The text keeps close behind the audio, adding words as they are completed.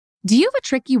Do you have a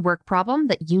tricky work problem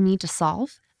that you need to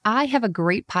solve? I have a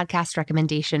great podcast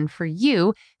recommendation for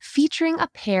you featuring a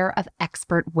pair of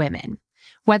expert women.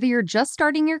 Whether you're just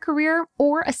starting your career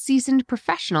or a seasoned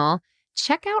professional,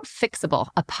 check out Fixable,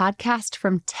 a podcast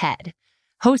from TED.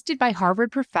 Hosted by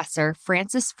Harvard professor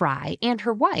Frances Frei and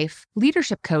her wife,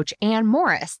 leadership coach Anne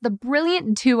Morris, the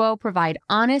brilliant duo provide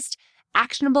honest,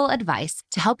 actionable advice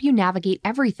to help you navigate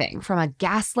everything from a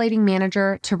gaslighting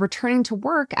manager to returning to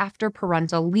work after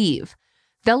parental leave.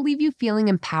 They'll leave you feeling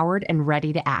empowered and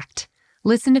ready to act.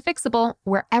 Listen to Fixable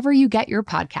wherever you get your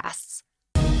podcasts.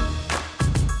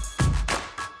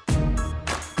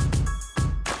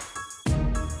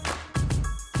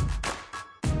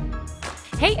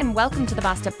 Hey, and welcome to the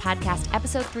Bossed Up Podcast,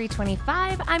 episode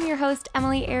 325. I'm your host,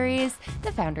 Emily Aries,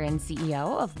 the founder and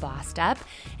CEO of Bossed Up.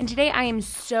 And today I am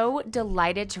so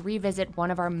delighted to revisit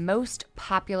one of our most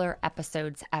popular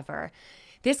episodes ever.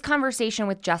 This conversation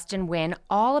with Justin Wynn,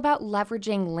 all about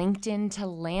leveraging LinkedIn to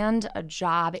land a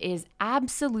job, is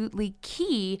absolutely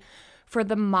key for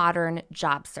the modern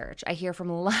job search. I hear from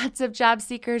lots of job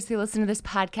seekers who listen to this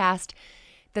podcast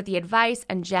that the advice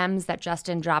and gems that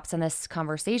Justin drops in this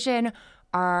conversation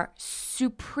are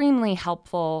supremely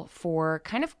helpful for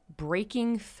kind of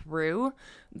breaking through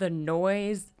the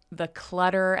noise, the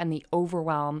clutter, and the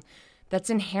overwhelm that's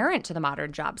inherent to the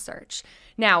modern job search.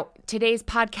 Now, today's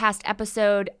podcast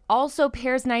episode also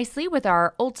pairs nicely with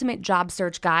our Ultimate Job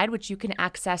Search Guide, which you can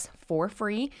access for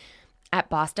free at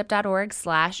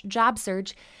bossedup.org/job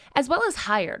search, as well as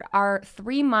Hired, our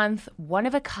 3-month,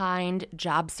 one-of-a-kind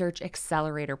job search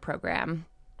accelerator program.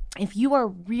 If you are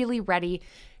really ready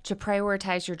to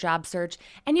prioritize your job search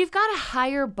and you've got a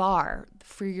higher bar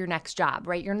for your next job,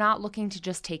 right? You're not looking to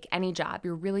just take any job.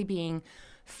 You're really being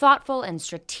thoughtful and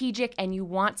strategic, and you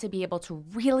want to be able to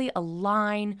really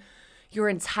align your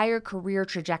entire career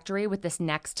trajectory with this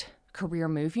next career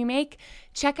move you make.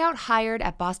 Check out Hired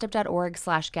at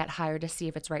bossedup.org/gethired to see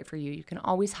if it's right for you. You can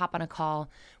always hop on a call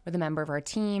with a member of our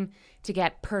team to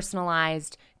get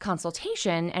personalized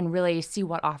consultation and really see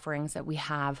what offerings that we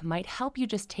have might help you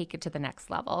just take it to the next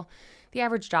level. The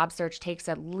average job search takes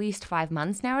at least 5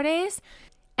 months nowadays,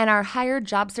 and our Hired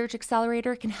Job Search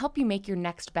Accelerator can help you make your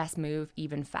next best move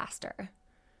even faster.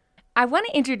 I want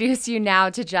to introduce you now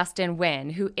to Justin Wynn,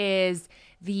 who is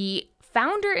the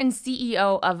founder and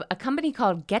CEO of a company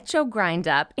called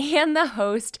GetYoGrindUp and the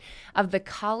host of the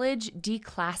College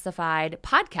Declassified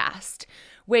podcast,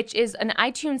 which is an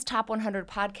iTunes Top 100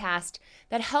 podcast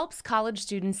that helps college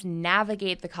students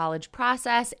navigate the college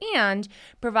process and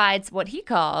provides what he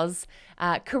calls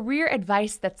career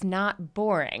advice that's not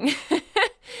boring.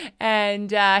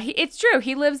 And it's true.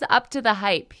 He lives up to the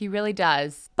hype. He really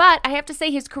does. But I have to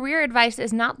say his career advice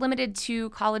is not limited to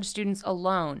college students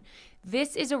alone.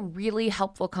 This is a really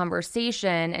helpful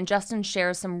conversation, and Justin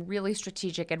shares some really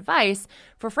strategic advice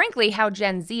for, frankly, how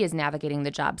Gen Z is navigating the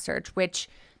job search, which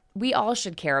we all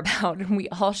should care about and we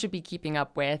all should be keeping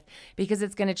up with, because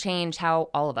it's going to change how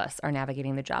all of us are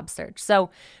navigating the job search. So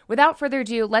without further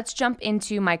ado, let's jump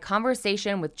into my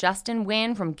conversation with Justin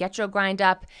Wynn from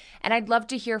GetYoGrindUp. And I'd love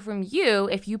to hear from you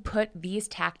if you put these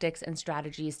tactics and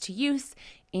strategies to use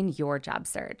in your job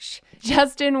search.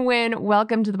 Justin Wynn,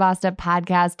 welcome to the Bossed Up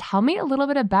Podcast. Tell me a little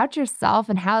bit about yourself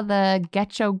and how the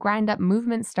GetYoGrindUp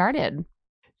movement started.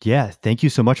 Yeah, thank you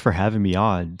so much for having me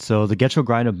on. So the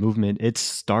GetYoGrindUp movement, it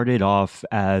started off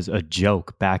as a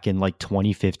joke back in like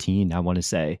 2015, I want to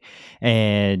say.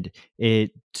 And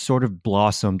it sort of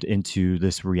blossomed into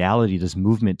this reality, this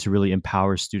movement to really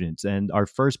empower students. And our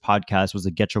first podcast was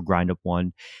the GetYoGrindUp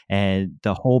one. And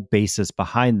the whole basis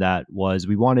behind that was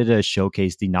we wanted to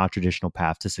showcase the non-traditional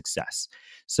path to success.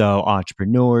 So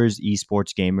entrepreneurs,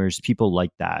 esports gamers, people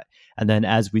like that. And then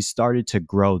as we started to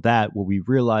grow that, what we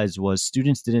realized was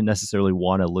students didn't necessarily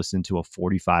want to listen to a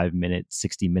 45-minute,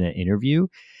 60-minute interview.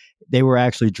 They were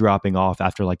actually dropping off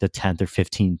after like the 10th or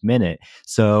 15th minute.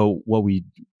 So what we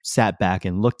sat back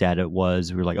and looked at it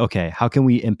was, we were like, okay, how can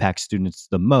we impact students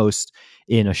the most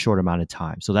in a short amount of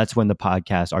time? So that's when the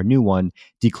podcast, our new one,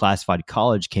 Declassified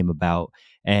College, came about.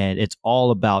 And it's all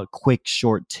about quick,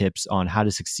 short tips on how to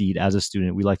succeed as a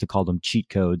student. We like to call them cheat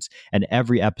codes. And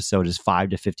every episode is 5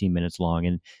 to 15 minutes long.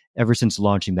 And ever since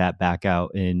launching that back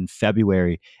out in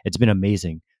February, it's been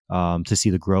amazing to see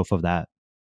the growth of that.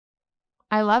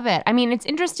 I love it. I mean, it's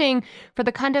interesting for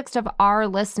the context of our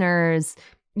listeners.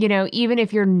 You know, even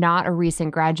if you're not a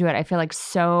recent graduate, I feel like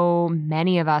so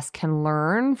many of us can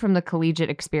learn from the collegiate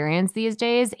experience these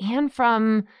days and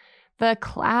from the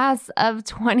class of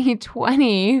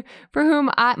 2020, for whom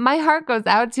my heart goes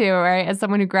out to, right, as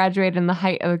someone who graduated in the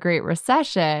height of the Great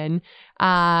Recession.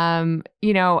 How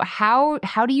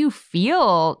do you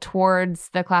feel towards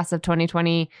the class of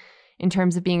 2020 in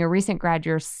terms of being a recent grad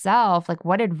yourself? Like,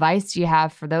 what advice do you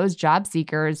have for those job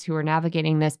seekers who are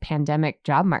navigating this pandemic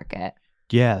job market?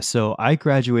 Yeah, so I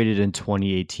graduated in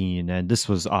 2018, and this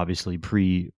was obviously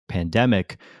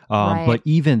pre-pandemic. Right. But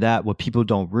even that, what people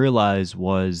don't realize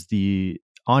was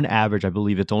on average, I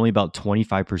believe it's only about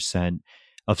 25%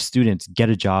 of students get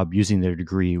a job using their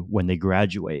degree when they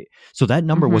graduate. So that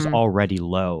number was already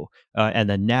low. And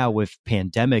then now with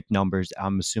pandemic numbers,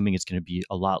 I'm assuming it's going to be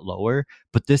a lot lower.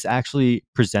 But this actually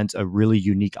presents a really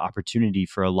unique opportunity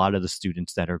for a lot of the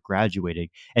students that are graduating.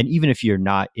 And even if you're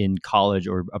not in college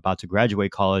or about to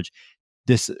graduate college,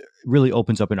 this really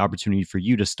opens up an opportunity for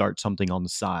you to start something on the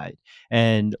side.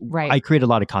 And Right. I create a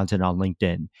lot of content on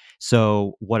LinkedIn.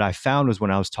 So what I found was when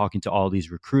I was talking to all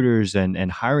these recruiters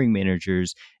and hiring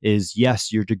managers is,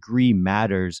 yes, your degree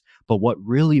matters, but what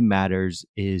really matters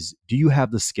is, do you have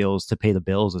the skills to pay the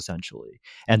bills, essentially?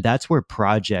 And that's where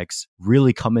projects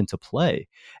really come into play.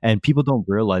 And people don't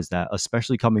realize that,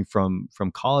 especially coming from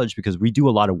college, because we do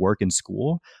a lot of work in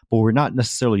school, but we're not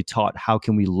necessarily taught how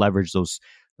can we leverage those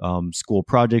school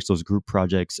projects, those group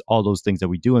projects, all those things that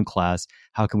we do in class.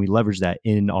 How can we leverage that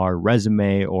in our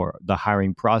resume or the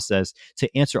hiring process to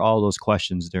answer all those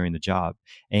questions during the job?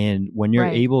 And when you're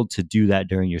able to do that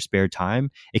during your spare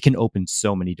time, it can open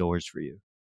so many doors for you.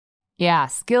 Yeah,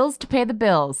 skills to pay the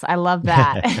bills. I love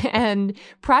that. And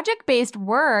project-based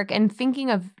work and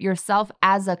thinking of yourself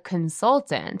as a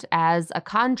consultant, as a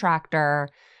contractor,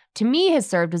 to me has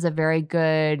served as a very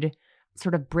good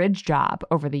sort of bridge job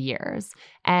over the years,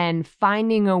 and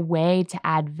finding a way to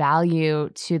add value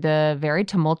to the very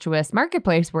tumultuous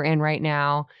marketplace we're in right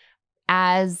now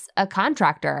as a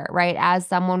contractor, right? As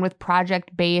someone with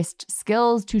project-based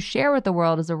skills to share with the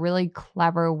world is a really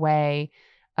clever way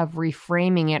of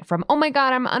reframing it from, oh my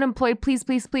God, I'm unemployed. Please,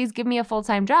 please, please give me a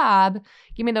full-time job.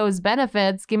 Give me those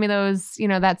benefits. Give me those,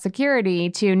 that security,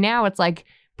 to now it's like,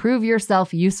 prove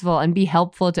yourself useful and be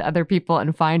helpful to other people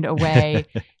and find a way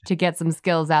to get some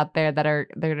skills out there that are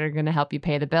going to help you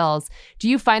pay the bills. Do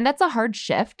you find that's a hard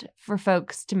shift for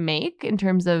folks to make in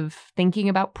terms of thinking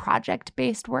about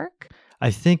project-based work? I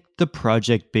think the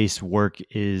project-based work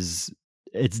it's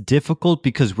difficult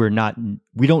because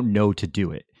we don't know to do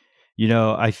it.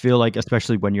 I feel like,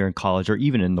 especially when you're in college or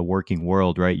even in the working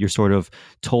world, right? You're sort of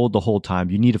told the whole time,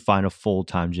 you need to find a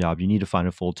full-time job. You need to find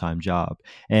a full-time job.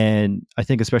 And I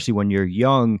think especially when you're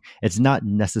young, it's not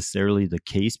necessarily the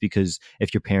case, because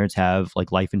if your parents have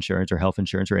like life insurance or health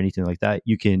insurance or anything like that,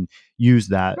 you can use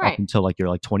that up until like you're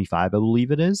like 25, I believe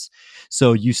it is.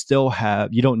 So you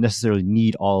don't necessarily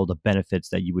need all the benefits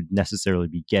that you would necessarily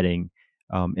be getting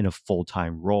in a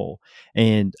full-time role.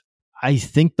 And I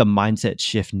think the mindset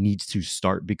shift needs to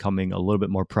start becoming a little bit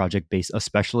more project-based,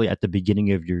 especially at the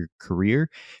beginning of your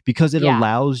career, because it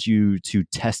allows you to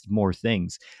test more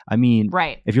things. I mean,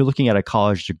 if you're looking at a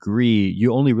college degree,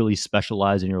 you only really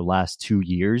specialize in your last 2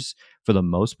 years for the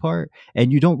most part,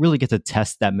 and you don't really get to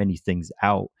test that many things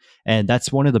out. And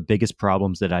that's one of the biggest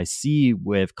problems that I see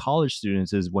with college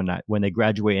students is when they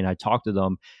graduate and I talk to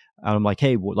them, I'm like,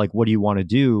 hey, what do you want to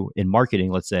do in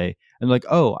marketing, let's say? And like,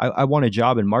 oh, I want a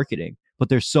job in marketing. But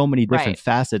there's so many different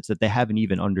facets that they haven't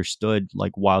even understood,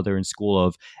 like while they're in school,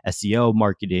 of SEO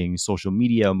marketing, social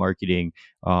media marketing,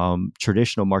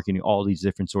 traditional marketing, all these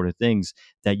different sort of things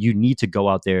that you need to go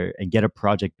out there and get a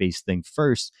project-based thing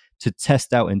first to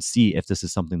test out and see if this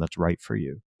is something that's right for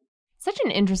you. Such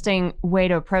an interesting way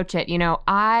to approach it.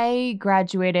 I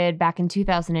graduated back in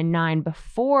 2009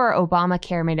 before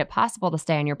Obamacare made it possible to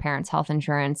stay on your parents' health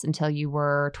insurance until you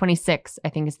were 26, I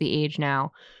think is the age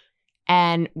now.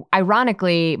 And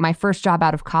ironically, my first job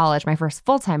out of college, my first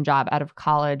full-time job out of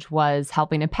college, was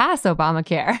helping to pass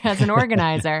Obamacare as an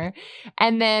organizer.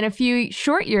 And then a few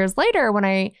short years later, when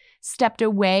I stepped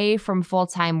away from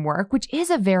full-time work, which is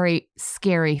a very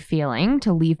scary feeling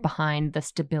to leave behind the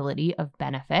stability of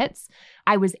benefits,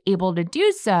 I was able to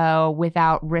do so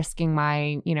without risking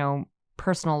my,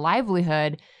 personal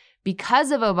livelihood.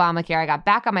 Because of Obamacare, I got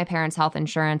back on my parents' health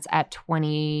insurance at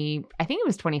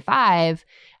 25,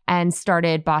 and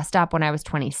started Bossed Up when I was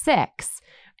 26.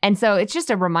 And so it's just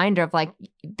a reminder of like,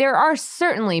 there are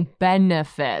certainly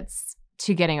benefits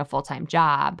to getting a full-time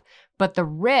job, but the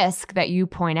risk that you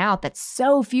point out that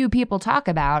so few people talk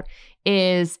about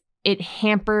is it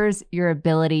hampers your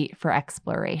ability for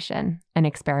exploration and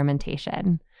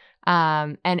experimentation.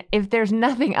 And if there's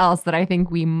nothing else that I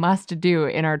think we must do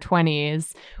in our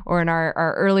 20s or in our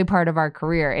early part of our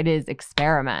career, it is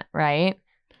experiment, right?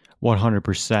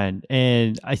 100%.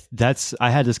 And I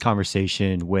had this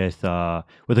conversation with a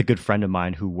good friend of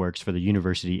mine who works for the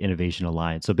University Innovation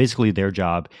Alliance. So basically their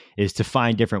job is to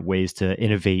find different ways to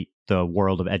innovate the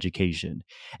world of education.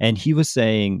 And he was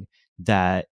saying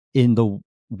that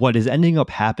what is ending up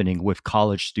happening with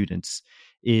college students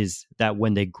is that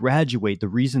when they graduate, the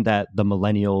reason that the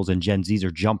millennials and Gen Zs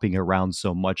are jumping around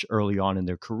so much early on in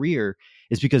their career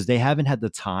is because they haven't had the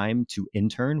time to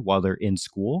intern while they're in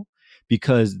school,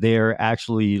 because they're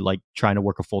actually like trying to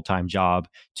work a full-time job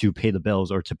to pay the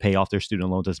bills or to pay off their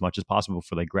student loans as much as possible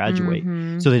before they graduate.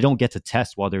 So they don't get to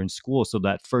test while they're in school. So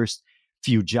that first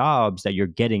few jobs that you're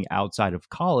getting outside of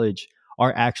college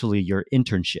are actually your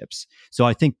internships. So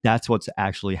I think that's what's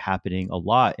actually happening a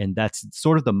lot. And that's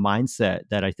sort of the mindset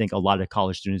that I think a lot of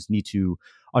college students need to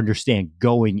understand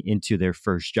going into their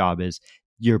first job is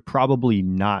you're probably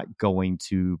not going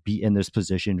to be in this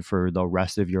position for the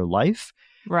rest of your life.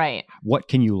 Right. What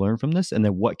can you learn from this? And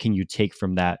then what can you take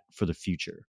from that for the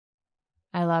future?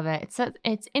 I love it. So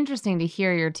it's interesting to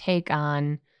hear your take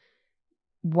on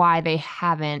why they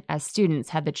haven't, as students,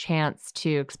 had the chance to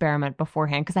experiment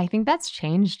beforehand, because I think that's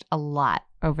changed a lot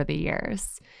over the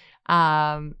years.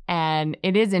 And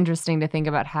it is interesting to think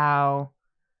about how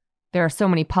there are so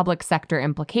many public sector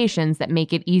implications that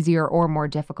make it easier or more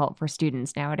difficult for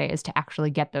students nowadays to actually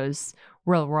get those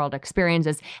real world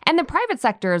experiences. And the private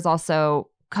sector is also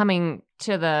coming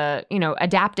to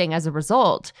adapting as a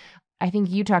result. I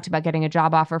think you talked about getting a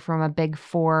job offer from a Big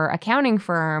Four accounting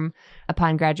firm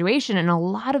upon graduation. And a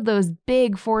lot of those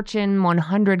big Fortune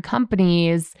 100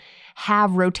 companies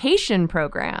have rotation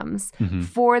programs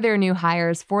for their new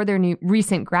hires, for their new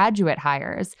recent graduate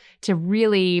hires, to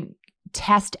really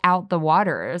test out the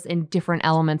waters in different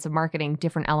elements of marketing,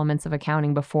 different elements of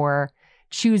accounting before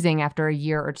choosing after a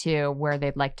year or two where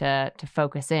they'd like to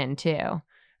focus in too.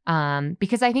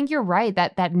 Because I think you're right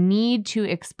that need to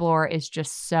explore is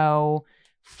just so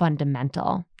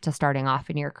fundamental to starting off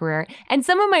in your career. And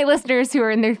some of my listeners who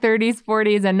are in their 30s,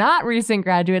 40s, and not recent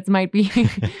graduates might be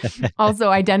also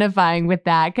identifying with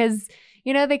that, because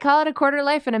they call it a quarter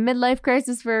life and a midlife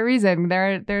crisis for a reason.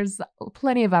 There's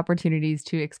plenty of opportunities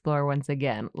to explore once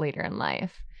again later in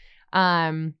life.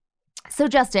 So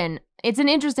Justin, it's an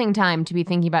interesting time to be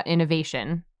thinking about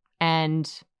innovation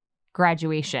and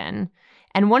graduation.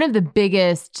 And one of the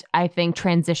biggest, I think,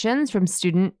 transitions from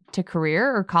student to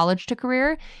career or college to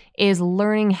career is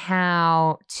learning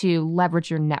how to leverage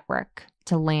your network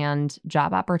to land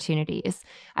job opportunities.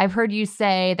 I've heard you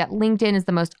say that LinkedIn is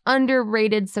the most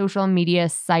underrated social media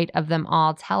site of them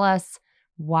all. Tell us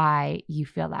why you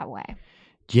feel that way.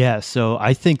 Yeah, so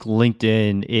I think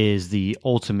LinkedIn is the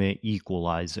ultimate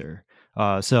equalizer.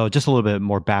 So just a little bit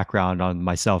more background on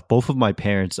myself. Both of my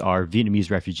parents are Vietnamese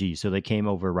refugees. So they came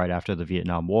over right after the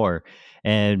Vietnam War.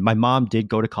 And my mom did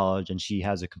go to college and she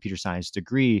has a computer science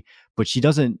degree, but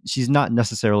she's not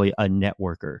necessarily a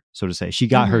networker, so to say. She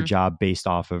got her job based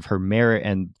off of her merit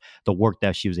and the work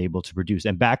that she was able to produce.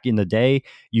 And back in the day,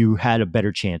 you had a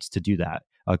better chance to do that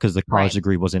because the college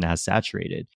degree wasn't as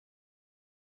saturated.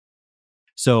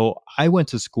 So I went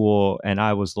to school and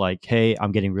I was like, hey,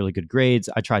 I'm getting really good grades.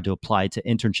 I tried to apply to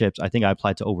internships. I think I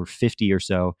applied to over 50 or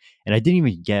so, and I didn't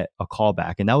even get a call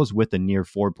back. And that was with a near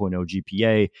 4.0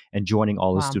 GPA and joining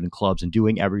all the student clubs and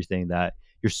doing everything that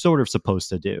you're sort of supposed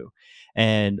to do.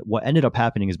 And what ended up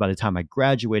happening is by the time I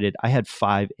graduated, I had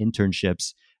 5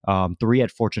 internships, 3 at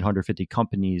Fortune 150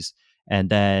 companies. And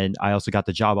then I also got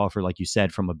the job offer, like you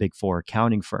said, from a Big Four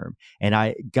accounting firm. And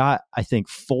I got, I think,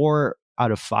 4 out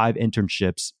of 5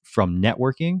 internships from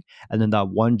networking. And then that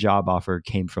one job offer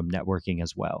came from networking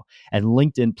as well. And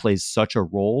LinkedIn plays such a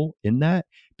role in that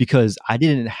because I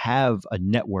didn't have a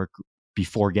network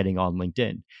before getting on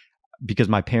LinkedIn because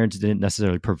my parents didn't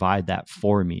necessarily provide that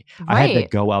for me. I had to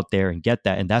go out there and get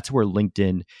that. And that's where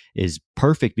LinkedIn is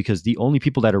perfect because the only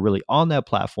people that are really on that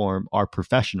platform are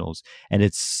professionals. And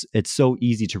it's so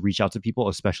easy to reach out to people,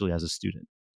 especially as a student.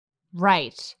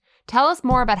 Right. Tell us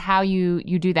more about how you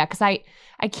do that, because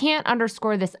I can't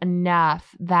underscore this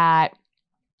enough that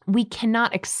we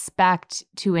cannot expect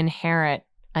to inherit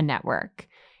a network.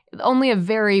 Only a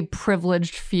very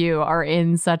privileged few are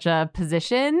in such a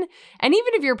position. And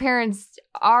even if your parents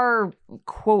are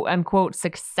quote unquote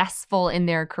successful in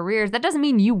their careers, that doesn't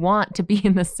mean you want to be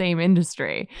in the same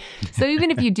industry. So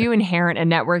even if you do inherit a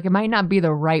network, it might not be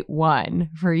the right one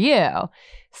for you.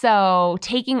 So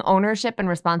taking ownership and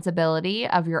responsibility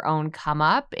of your own come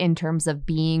up in terms of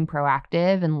being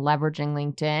proactive and leveraging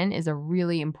LinkedIn is a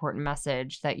really important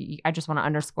message that I just want to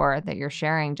underscore that you're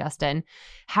sharing, Justin.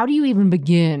 How do you even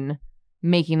begin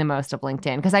making the most of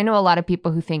LinkedIn? Because I know a lot of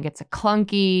people who think it's a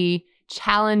clunky,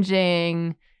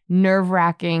 challenging,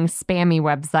 nerve-wracking, spammy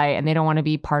website and they don't want to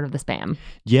be part of the spam.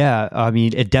 Yeah, I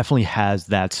mean, it definitely has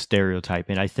that stereotype.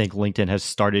 And I think LinkedIn has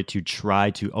started to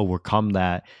try to overcome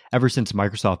that ever since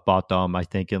Microsoft bought them, I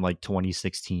think in like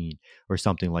 2016 or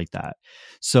something like that.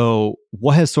 So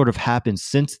what has sort of happened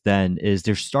since then is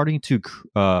they're starting to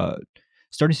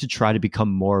try to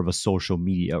become more of a social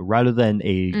media rather than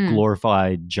a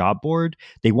glorified job board.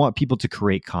 They want people to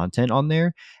create content on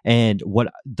there. And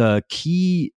what the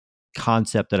key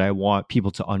concept that I want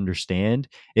people to understand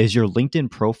is your LinkedIn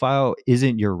profile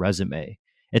isn't your resume.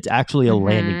 It's actually a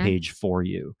landing page for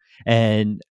you.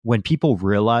 And when people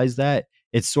realize that,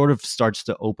 it sort of starts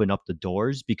to open up the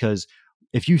doors, because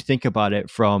if you think about it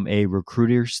from a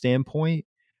recruiter standpoint,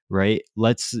 right?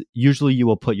 Usually you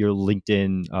will put your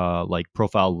LinkedIn like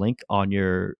profile link on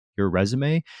your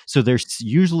resume. So there's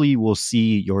usually will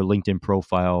see your LinkedIn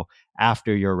profile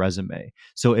after your resume.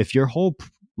 So if your whole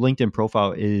LinkedIn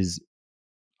profile is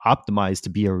optimized to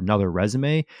be another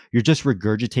resume, you're just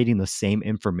regurgitating the same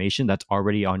information that's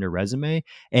already on your resume,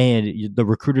 and the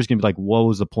recruiter's gonna be like, what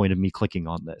was the point of me clicking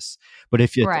on this? But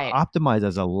if it's optimized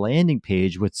as a landing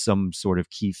page with some sort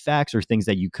of key facts or things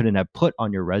that you couldn't have put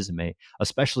on your resume,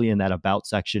 especially in that about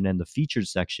section and the featured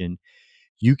section,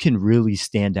 you can really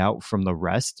stand out from the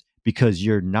rest, because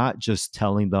you're not just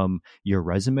telling them your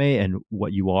resume and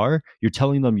what you are, you're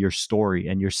telling them your story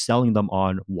and you're selling them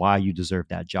on why you deserve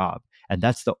that job. And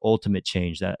that's the ultimate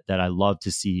change that I love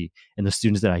to see in the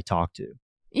students that I talk to.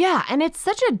 Yeah, and it's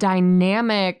such a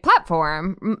dynamic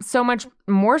platform, so much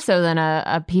more so than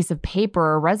a piece of paper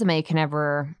or resume can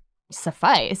ever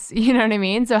suffice. You know what I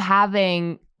mean? So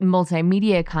having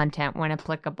multimedia content when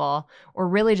applicable, or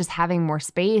really just having more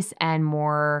space and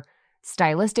more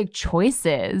stylistic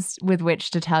choices with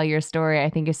which to tell your story, I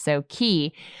think is so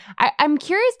key. I'm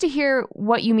curious to hear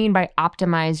what you mean by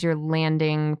optimize your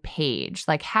landing page.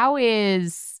 Like, how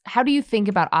do you think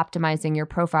about optimizing your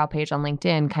profile page on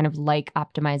LinkedIn, kind of like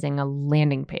optimizing a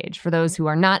landing page for those who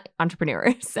are not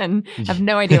entrepreneurs and have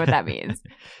no idea what that means?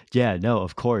 Yeah, no,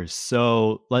 of course.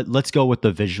 So let's go with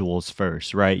the visuals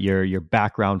first, right? Your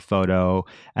background photo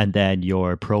and then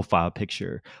your profile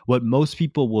picture. What most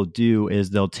people will do is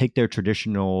they'll take their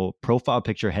traditional profile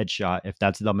picture headshot, if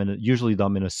that's usually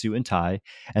them in a suit and tie,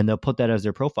 and they'll put that as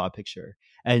their profile picture.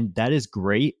 And that is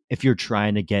great if you're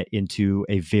trying to get into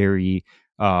a very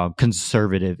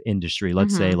conservative industry,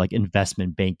 let's say like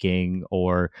investment banking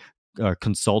or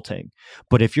consulting.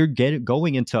 But if you're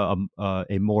going into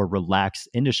a more relaxed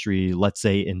industry, let's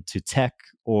say into tech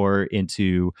or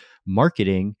into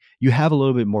marketing, you have a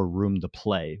little bit more room to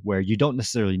play, where you don't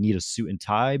necessarily need a suit and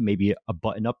tie. Maybe a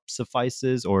button up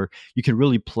suffices, or you can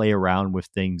really play around with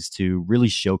things to really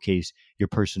showcase your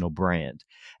personal brand.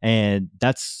 And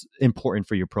that's important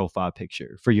for your profile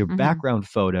picture. For your background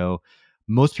photo,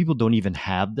 most people don't even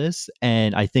have this.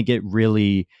 And I think it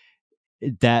really,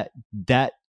 that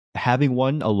having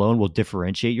one alone will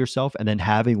differentiate yourself, and then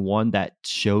having one that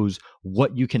shows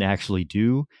what you can actually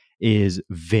do is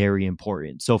very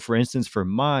important. So for instance, for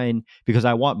mine, because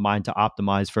I want mine to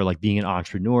optimize for like being an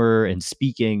entrepreneur and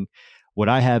speaking, what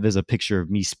I have is a picture of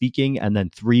me speaking and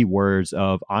then 3 words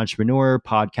of entrepreneur,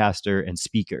 podcaster, and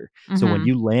speaker. So when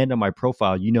you land on my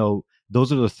profile,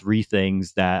 those are the 3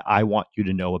 things that I want you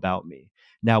to know about me.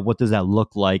 Now, what does that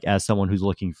look like as someone who's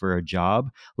looking for a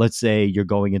job? Let's say you're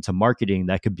going into marketing.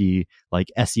 That could be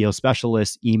like SEO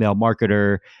specialist, email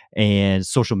marketer, and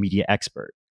social media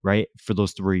expert, right? For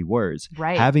those 3 words.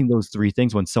 Right. Having those 3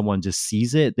 things, when someone just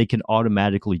sees it, they can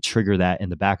automatically trigger that in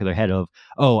the back of their head of,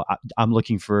 oh, I'm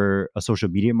looking for a social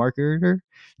media marketer.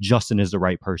 Justin is the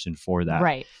right person for that.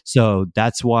 Right. So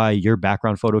that's why your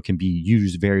background photo can be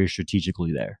used very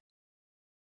strategically there.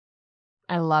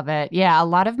 I love it. Yeah, a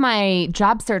lot of my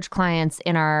job search clients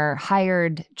in our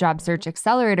Hired Job Search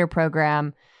Accelerator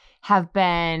program have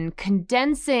been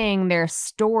condensing their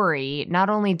story not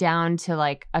only down to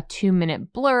like a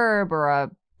 2-minute blurb or a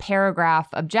paragraph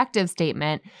objective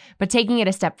statement, but taking it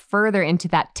a step further into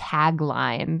that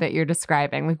tagline that you're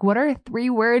describing. Like, what are 3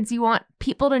 words you want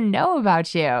people to know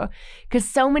about you? Because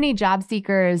so many job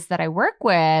seekers that I work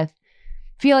with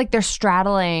feel like they're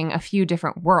straddling a few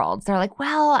different worlds. They're like,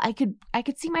 well, I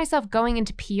could see myself going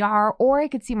into PR, or I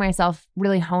could see myself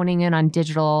really honing in on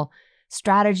digital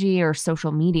strategy or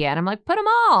social media. And I'm like, put them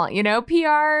all,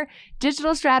 PR,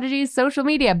 digital strategy, social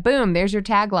media, boom, there's your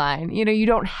tagline. You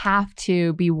don't have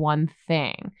to be one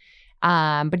thing.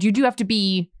 But you do have to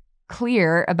be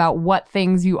clear about what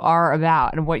things you are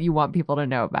about and what you want people to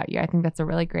know about you. I think that's a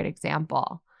really great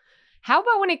example. How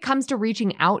about when it comes to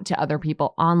reaching out to other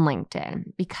people on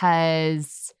LinkedIn?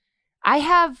 Because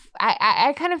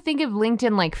I kind of think of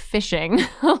LinkedIn like fishing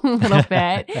a little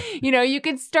bit. You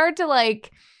could start to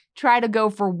like try to go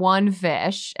for one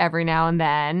fish every now and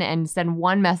then and send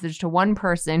one message to one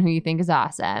person who you think is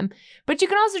awesome. But you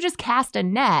can also just cast a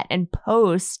net and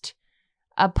post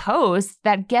a post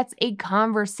that gets a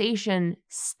conversation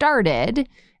started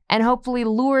and hopefully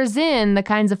lures in the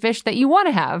kinds of fish that you want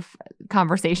to have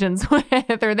conversations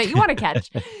with or that you want to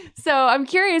catch. So I'm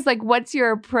curious, like, what's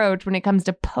your approach when it comes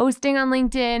to posting on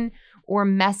LinkedIn or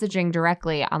messaging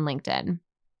directly on LinkedIn?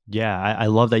 Yeah, I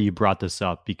love that you brought this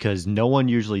up because no one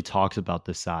usually talks about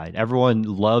this side. Everyone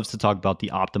loves to talk about the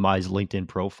optimized LinkedIn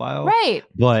profile. Right.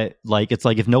 But like, it's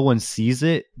like if no one sees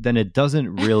it, then it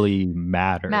doesn't really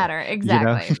matter.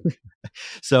 Exactly.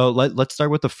 So let's start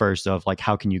with the first of like,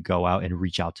 how can you go out and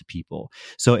reach out to people?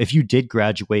 So if you did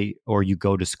graduate or you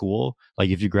go to school,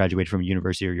 like if you graduate from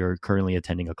university or you're currently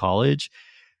attending a college,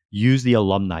 use the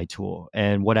alumni tool.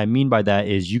 And what I mean by that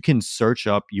is you can search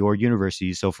up your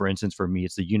university. So for instance, for me,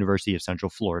 it's the University of Central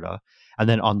Florida. And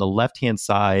then on the left-hand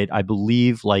side, I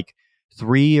believe like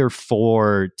 3 or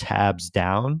 4 tabs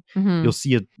down, you'll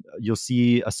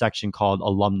see a section called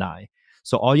alumni.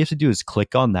 So all you have to do is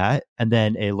click on that, and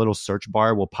then a little search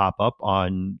bar will pop up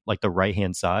on like the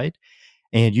right-hand side.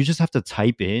 And you just have to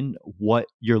type in what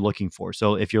you're looking for.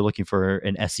 So if you're looking for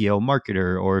an SEO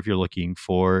marketer or if you're looking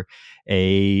for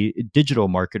a digital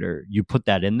marketer, you put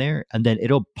that in there and then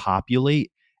it'll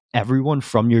populate everyone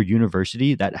from your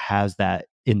university that has that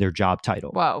in their job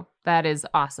title. Whoa, that is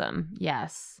awesome.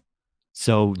 Yes.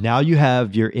 So now you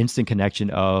have your instant connection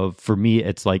of, for me,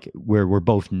 it's like we're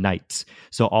both knights.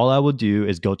 So all I will do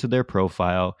is go to their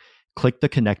profile, click the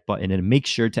connect button, and make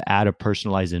sure to add a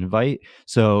personalized invite.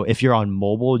 So if you're on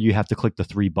mobile, you have to click the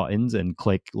 3 buttons and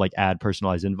click like add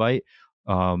personalized invite.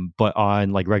 But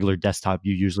on like regular desktop,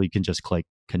 you usually can just click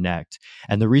connect.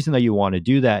 And the reason that you want to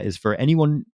do that is for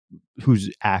anyone who's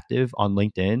active on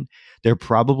LinkedIn, they're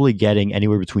probably getting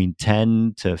anywhere between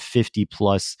 10 to 50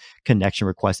 plus connection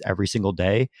requests every single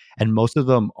day. And most of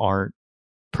them aren't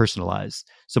personalized.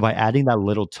 So by adding that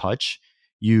little touch,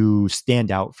 you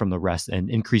stand out from the rest and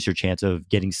increase your chance of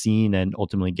getting seen and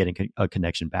ultimately getting a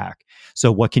connection back.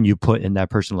 So what can you put in that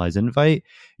personalized invite?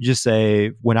 You just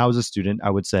say, when I was a student,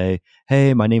 I would say,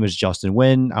 hey, my name is Justin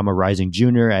Nguyen. I'm a rising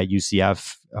junior at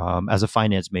UCF as a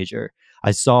finance major.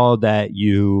 I saw that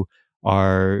you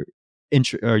are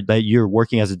or that you're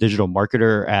working as a digital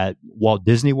marketer at Walt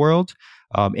Disney World,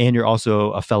 and you're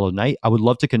also a fellow Knight. I would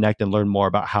love to connect and learn more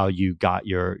about how you got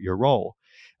your role.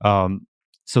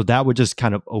 So that would just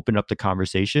kind of open up the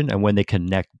conversation. And when they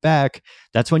connect back,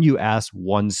 that's when you ask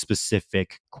one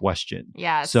specific question.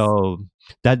 Yes. So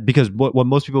that, because what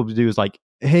most people do is like,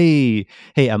 hey,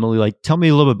 Emily, like, tell me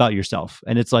a little bit about yourself.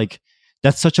 And it's like,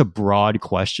 that's such a broad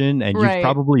question. And Right. you've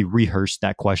probably rehearsed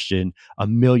that question a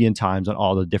million times on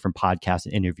all the different podcasts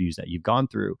and interviews that you've gone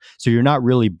through. So you're not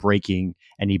really breaking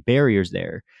any barriers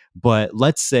there. But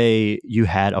let's say you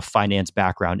had a finance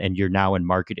background and you're now in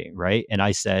marketing, right? And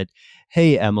I said,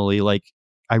 hey, Emily, like,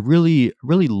 I really,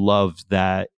 really loved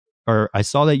that, or I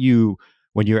saw that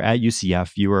when you were at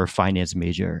UCF, you were a finance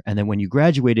major. And then when you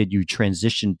graduated, you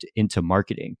transitioned into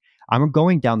marketing. I'm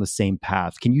going down the same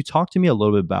path. Can you talk to me a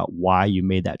little bit about why you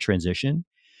made that transition?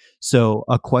 So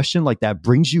a question like that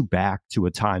brings you back to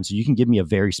a time. So you can give me a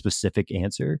very specific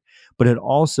answer, but it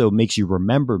also makes you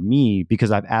remember me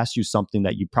because I've asked you something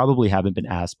that you probably haven't been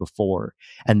asked before.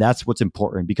 And that's what's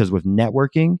important, because with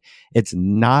networking, it's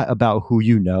not about who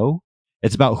you know,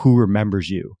 it's about who remembers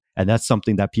you. And that's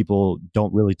something that people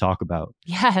don't really talk about.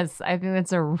 Yes, I think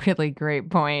that's a really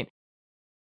great point.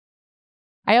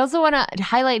 I also want to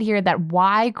highlight here that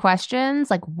why questions,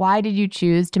 like why did you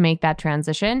choose to make that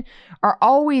transition, are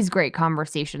always great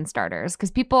conversation starters,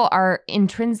 because people are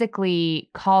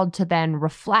intrinsically called to then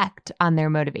reflect on their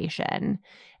motivation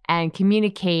and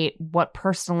communicate what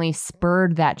personally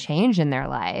spurred that change in their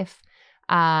life,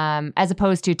 as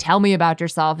opposed to tell me about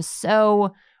yourself,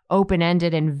 so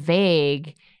open-ended and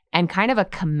vague and kind of a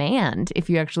command, if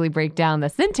you actually break down the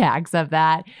syntax of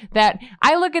that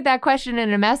I look at that question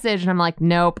in a message and I'm like,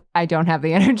 nope, I don't have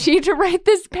the energy to write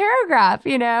this paragraph,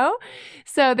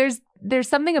 So there's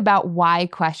something about why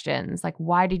questions, like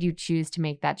why did you choose to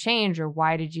make that change, or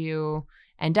why did you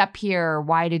end up here, or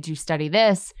why did you study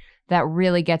this, that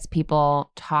really gets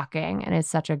people talking and is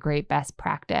such a great best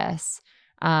practice.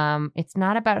 It's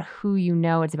not about who you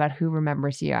know, it's about who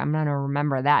remembers you. I'm going to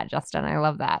remember that, Justin. I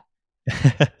love that.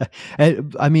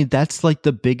 And, I mean, that's like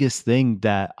the biggest thing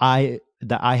that I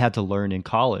had to learn in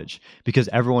college, because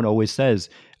everyone always says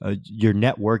your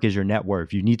network is your net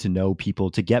worth. You need to know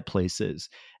people to get places.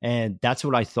 And that's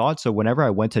what I thought. So whenever I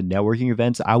went to networking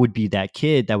events, I would be that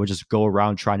kid that would just go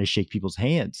around trying to shake people's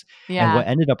hands. And Yeah. what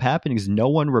ended up happening is no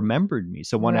one remembered me.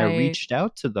 So when I Right. reached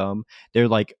out to them, they're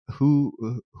like, who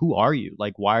are you?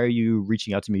 Like, why are you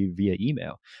reaching out to me via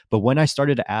email? But when I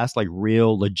started to ask like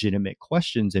real legitimate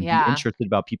questions and be Yeah. interested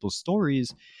about people's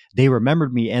stories, they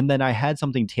remembered me. And then I had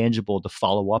something tangible to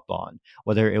follow up on,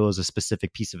 whether it was a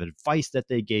specific piece of advice that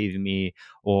they gave me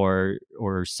or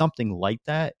something like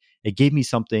that. It gave me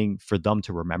something for them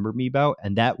to remember me about.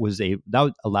 And that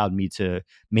allowed me to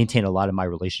maintain a lot of my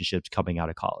relationships coming out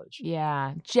of college.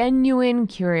 Yeah. Genuine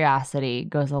curiosity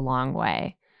goes a long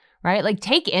way, right? Like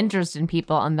take interest in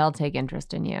people and they'll take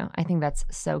interest in you. I think that's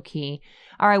so key.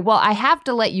 All right. Well, I have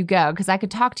to let you go because I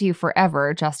could talk to you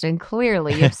forever, Justin.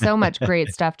 Clearly, you have so much great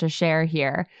stuff to share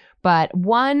here. But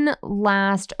one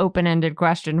last open-ended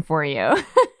question for you.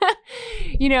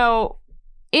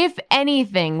 If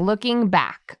anything, looking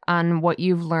back on what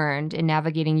you've learned in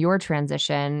navigating your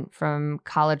transition from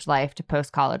college life to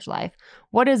post-college life,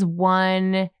 what is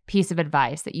one piece of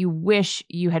advice that you wish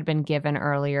you had been given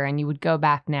earlier and you would go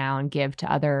back now and give to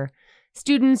other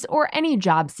students or any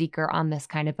job seeker on this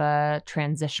kind of a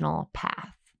transitional path?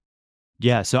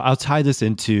 Yeah, so I'll tie this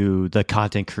into the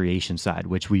content creation side,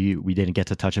 which we didn't get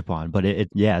to touch upon, but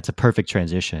it's a perfect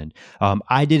transition.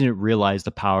 I didn't realize the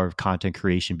power of content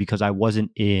creation because I wasn't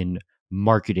in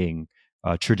marketing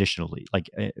traditionally,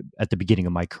 like at the beginning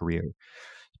of my career.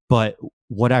 But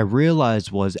what I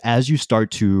realized was as you start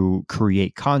to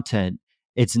create content,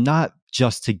 it's not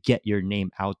just to get your name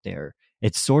out there.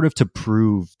 It's sort of to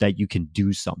prove that you can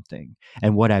do something.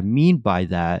 And what I mean by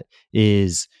that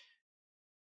is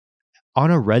on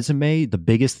a resume, the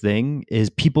biggest thing is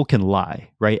people can lie,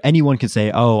 right? Anyone can say,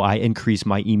 oh, I increased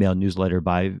my email newsletter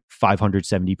by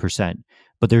 570%,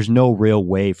 but there's no real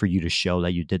way for you to show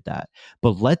that you did that.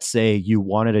 But let's say you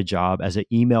wanted a job as an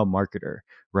email marketer,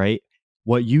 right?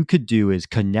 What you could do is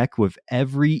connect with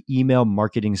every email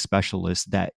marketing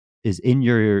specialist that is in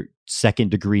your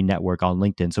second degree network on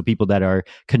LinkedIn. So people that are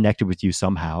connected with you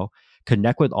somehow,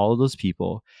 connect with all of those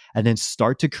people, and then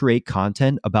start to create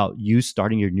content about you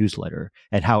starting your newsletter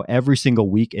and how every single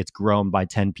week it's grown by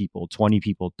 10 people, 20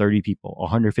 people, 30 people,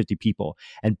 150 people,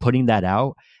 and putting that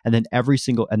out. And then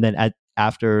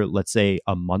after, let's say,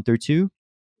 a month or two,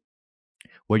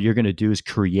 what you're going to do is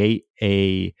create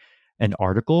an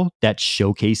article that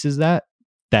showcases that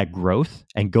growth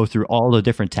and go through all the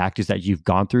different tactics that you've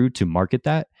gone through to market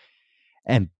that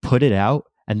and put it out,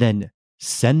 and then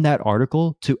send that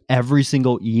article to every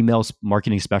single email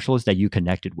marketing specialist that you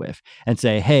connected with and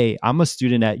say, hey, I'm a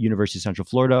student at University of Central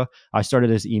Florida. I started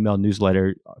this email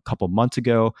newsletter a couple months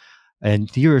ago, and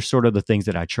here are sort of the things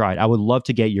that I tried. I would love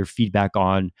to get your feedback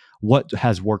on what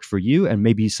has worked for you and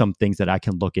maybe some things that I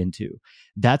can look into.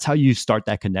 That's how you start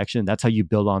that connection. That's how you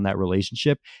build on that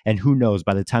relationship. And who knows,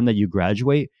 by the time that you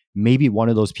graduate, maybe one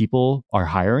of those people are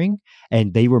hiring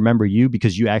and they remember you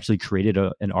because you actually created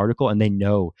an article and they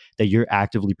know that you're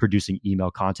actively producing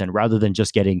email content rather than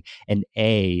just getting an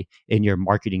A in your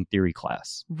marketing theory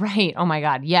class. Right. Oh my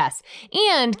God. Yes.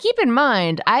 And keep in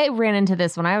mind, I ran into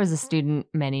this when I was a student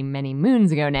many, many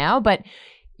moons ago now, but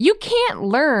you can't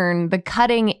learn the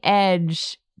cutting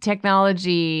edge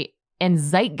technology and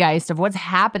zeitgeist of what's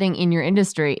happening in your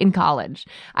industry in college.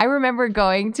 I remember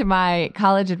going to my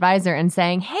college advisor and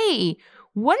saying, hey,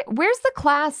 where's the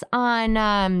class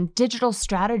on digital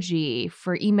strategy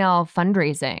for email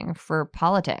fundraising for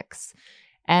politics?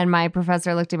 And my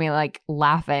professor looked at me like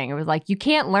laughing. It was like, you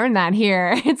can't learn that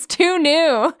here. It's too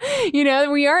new.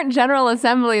 We aren't General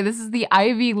Assembly. This is the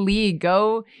Ivy League.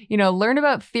 Go, learn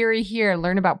about theory here,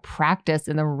 learn about practice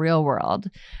in the real world.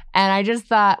 And I just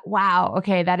thought, wow,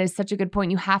 okay, that is such a good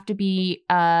point. You have to be,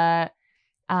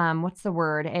 what's the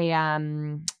word?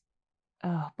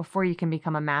 Before you can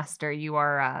become a master, you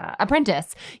are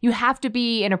apprentice. You have to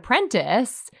be an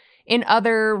apprentice in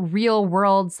other real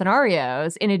world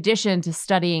scenarios, in addition to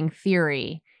studying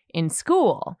theory in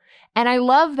school. And I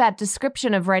love that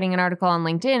description of writing an article on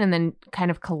LinkedIn and then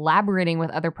kind of collaborating with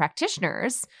other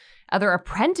practitioners, other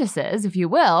apprentices, if you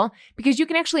will, because you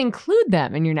can actually include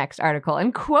them in your next article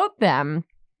and quote them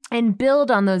and build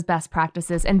on those best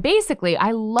practices. And basically,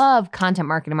 I love content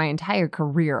marketing. My entire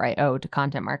career I owe to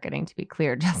content marketing, to be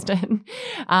clear, Justin.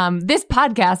 This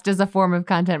podcast is a form of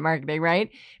content marketing, right?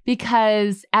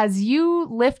 Because as you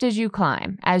lift as you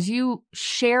climb, as you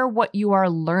share what you are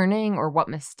learning or what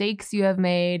mistakes you have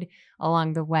made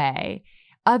along the way,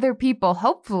 other people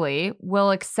hopefully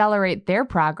will accelerate their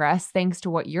progress thanks to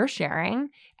what you're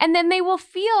sharing. And then they will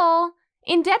feel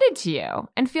indebted to you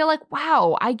and feel like,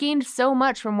 wow, I gained so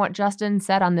much from what Justin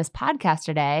said on this podcast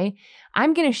today.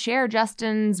 I'm going to share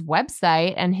Justin's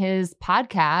website and his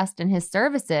podcast and his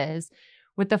services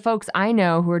with the folks I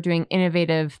know who are doing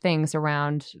innovative things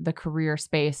around the career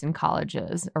space in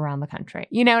colleges around the country.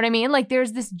 You know what I mean? Like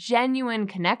there's this genuine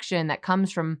connection that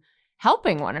comes from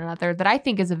helping one another that I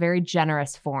think is a very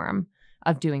generous form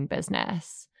of doing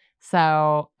business.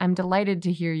 So I'm delighted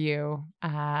to hear you,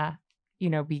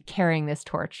 be carrying this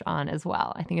torch on as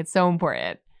well. I think it's so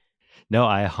important. No,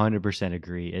 I 100%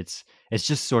 agree. It's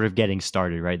just sort of getting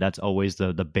started, right? That's always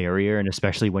the barrier, and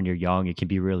especially when you're young, it can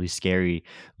be really scary.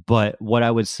 But what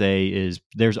I would say is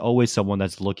there's always someone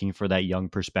that's looking for that young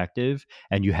perspective,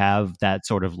 and you have that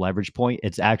sort of leverage point.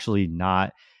 It's actually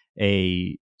not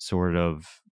a sort of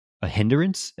a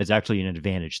hindrance. It's actually an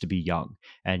advantage to be young,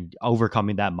 and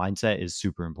overcoming that mindset is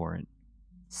super important.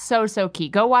 So key.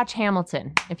 Go watch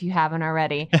Hamilton if you haven't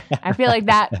already. I feel like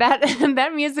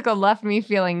that musical left me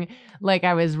feeling like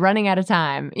I was running out of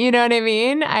time. You know what I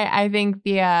mean? I think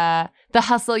the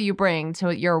hustle you bring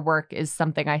to your work is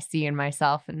something I see in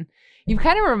myself, and you've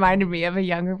kind of reminded me of a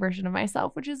younger version of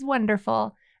myself, which is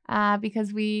wonderful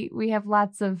because we have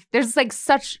there's like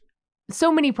so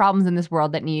many problems in this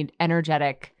world that need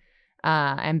energetic,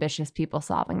 ambitious people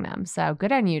solving them. So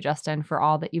good on you, Justin, for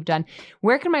all that you've done.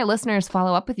 Where can my listeners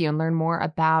follow up with you and learn more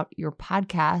about your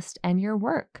podcast and your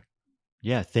work?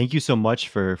 Yeah, thank you so much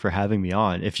for having me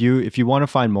on. If you want to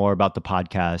find more about the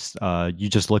podcast, you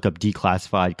just look up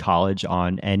Declassified College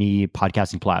on any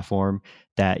podcasting platform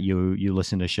that you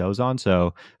listen to shows on.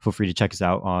 So feel free to check us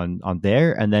out on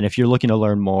there. And then if you're looking to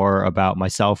learn more about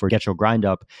myself or Get Your Grind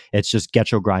Up, it's just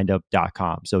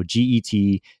getchogrindup.com. So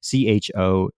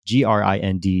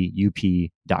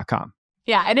GETCHOGRINDUP.com.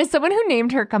 Yeah, and as someone who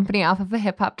named her company off of a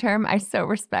hip hop term, I so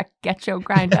respect Get Your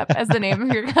Grind Up as the name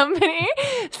of your company.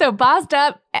 So Bossed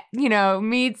Up,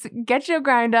 meets Get Your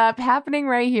Grind Up happening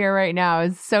right here, right now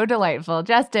is so delightful.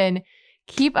 Justin,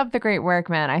 keep up the great work,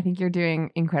 man. I think you're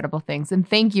doing incredible things. And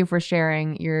thank you for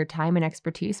sharing your time and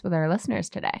expertise with our listeners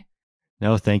today.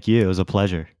 No, thank you. It was a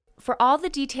pleasure. For all the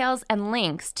details and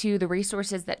links to the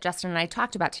resources that Justin and I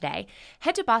talked about today,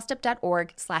 head to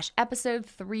bossedup.org/episode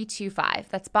 325.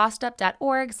 That's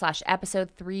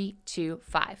bossedup.org/episode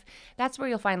 325. That's where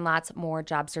you'll find lots more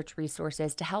job search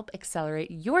resources to help accelerate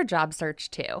your job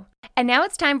search too. And now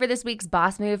it's time for this week's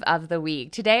Boss Move of the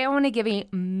Week. Today, I want to give a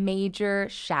major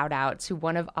shout out to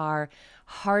one of our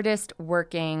hardest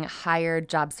working Hired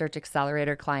job search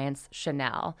accelerator clients,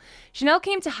 Chanel. Chanel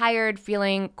came to Hired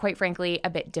feeling, quite frankly, a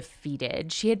bit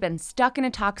defeated. She had been stuck in a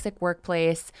toxic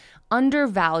workplace,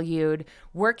 undervalued,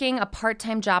 working a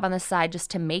part-time job on the side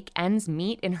just to make ends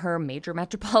meet in her major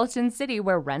metropolitan city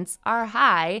where rents are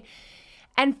high,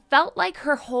 and felt like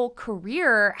her whole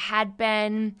career had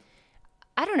been,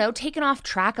 taken off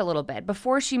track a little bit.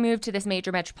 Before she moved to this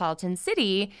major metropolitan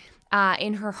city,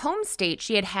 in her home state,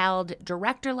 she had held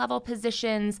director level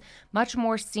positions, much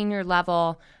more senior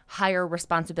level, higher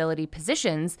responsibility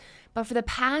positions. But for the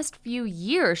past few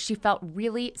years, she felt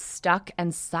really stuck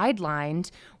and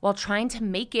sidelined while trying to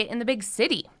make it in the big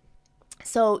city.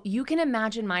 So you can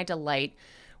imagine my delight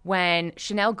when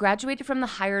Chanel graduated from the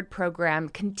Hired program,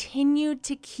 continued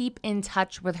to keep in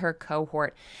touch with her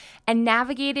cohort, and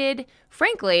navigated,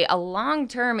 frankly, a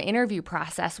long-term interview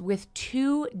process with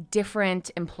 2 different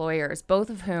employers,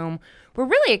 both of whom were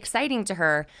really exciting to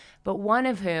her, but one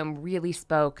of whom really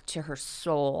spoke to her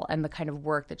soul and the kind of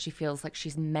work that she feels like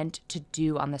she's meant to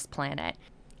do on this planet.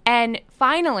 And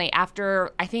finally, after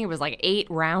I think it was like 8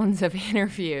 rounds of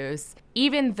interviews,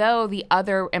 even though the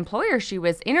other employer she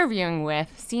was interviewing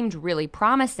with seemed really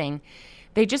promising,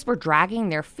 they just were dragging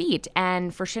their feet.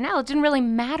 And for Chanel, it didn't really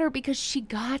matter because she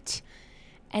got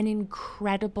an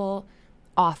incredible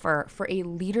offer for a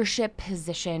leadership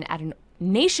position at a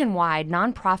nationwide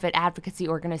nonprofit advocacy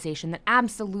organization that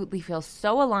absolutely feels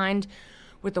so aligned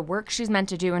with the work she's meant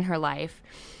to do in her life.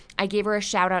 I gave her a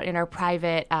shout out in our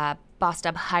private Bossed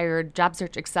Up Hired Job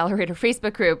Search Accelerator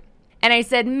Facebook group. And I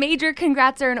said, major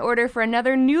congrats are in order for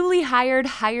another newly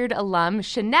hired alum,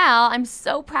 Chanel. I'm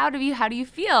so proud of you. How do you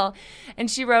feel? And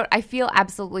she wrote, I feel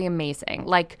absolutely amazing.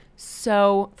 Like,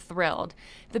 so thrilled.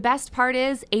 The best part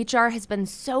is HR has been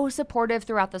so supportive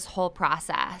throughout this whole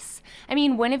process. I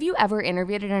mean, when have you ever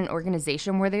interviewed at an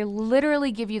organization where they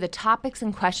literally give you the topics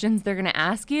and questions they're going to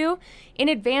ask you in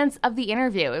advance of the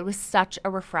interview? It was such a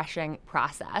refreshing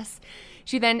process.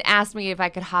 She then asked me if I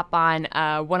could hop on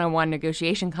a one-on-one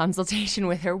negotiation consultation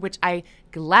with her, which I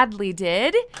gladly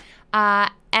did.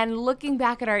 And looking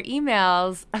back at our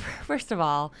emails, first of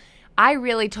all, I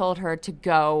really told her to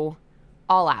go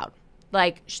all out.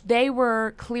 Like, they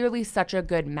were clearly such a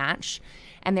good match,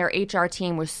 and their HR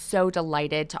team was so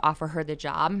delighted to offer her the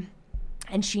job.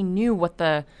 And she knew what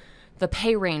the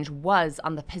pay range was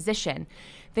on the position.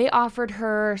 They offered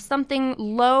her something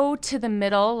low to the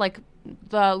middle, like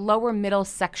the lower middle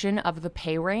section of the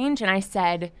pay range. And I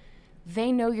said,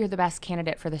 they know you're the best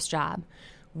candidate for this job.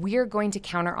 We're going to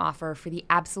counteroffer for the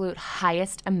absolute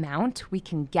highest amount we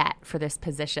can get for this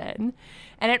position.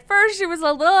 And at first she was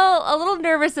a little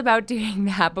nervous about doing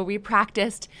that, but we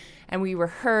practiced and we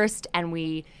rehearsed and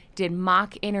we did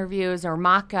mock interviews or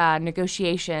mock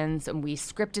negotiations, and we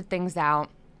scripted things out.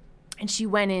 And she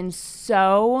went in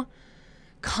so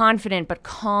confident but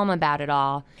calm about it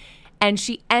all. And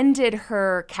she ended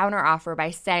her counteroffer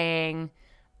by saying,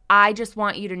 I just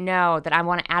want you to know that I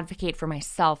want to advocate for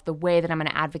myself the way that I'm going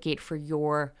to advocate for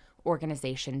your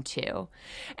organization too.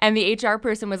 And the HR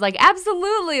person was like,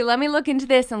 absolutely, let me look into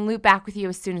this and loop back with you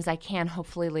as soon as I can,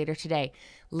 hopefully later today.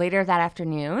 Later that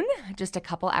afternoon, just a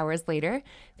couple hours later,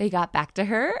 they got back to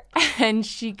her and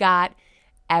she got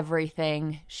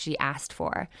everything she asked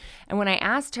for. And when I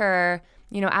asked her,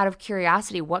 out of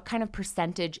curiosity, what kind of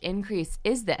percentage increase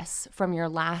is this from your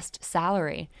last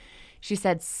salary? She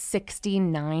said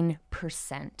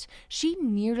 69%. She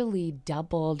nearly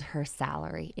doubled her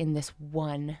salary in this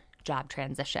one job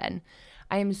transition.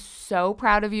 I am so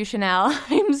proud of you, Chanel.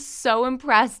 I'm so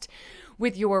impressed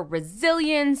with your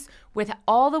resilience, with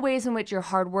all the ways in which your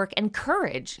hard work and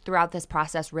courage throughout this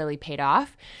process really paid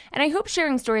off. And I hope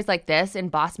sharing stories like this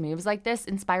and boss moves like this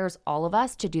inspires all of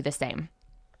us to do the same.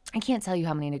 I can't tell you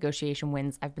how many negotiation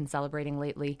wins I've been celebrating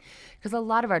lately, because a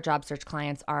lot of our job search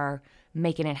clients are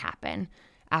making it happen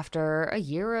after a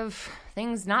year of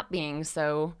things not being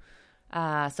so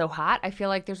hot. I feel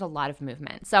like there's a lot of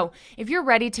movement. So if you're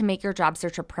ready to make your job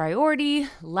search a priority,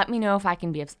 let me know if I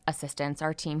can be of assistance.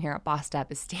 Our team here at Bossed Up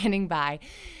is standing by,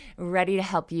 ready to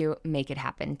help you make it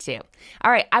happen too.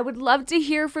 All right, I would love to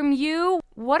hear from you.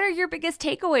 What are your biggest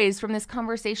takeaways from this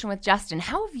conversation with Justin?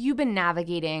 How have you been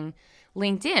navigating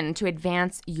LinkedIn to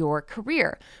advance your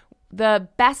career? The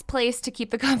best place to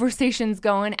keep the conversations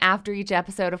going after each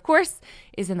episode, of course,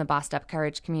 is in the Bossed Up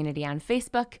Courage community on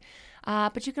Facebook.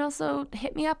 But you can also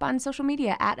hit me up on social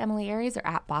media at Emily Aries or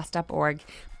at bossedup.org.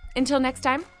 Until next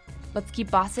time, let's keep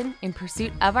bossing in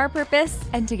pursuit of our purpose,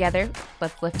 and together,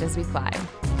 let's lift as we climb.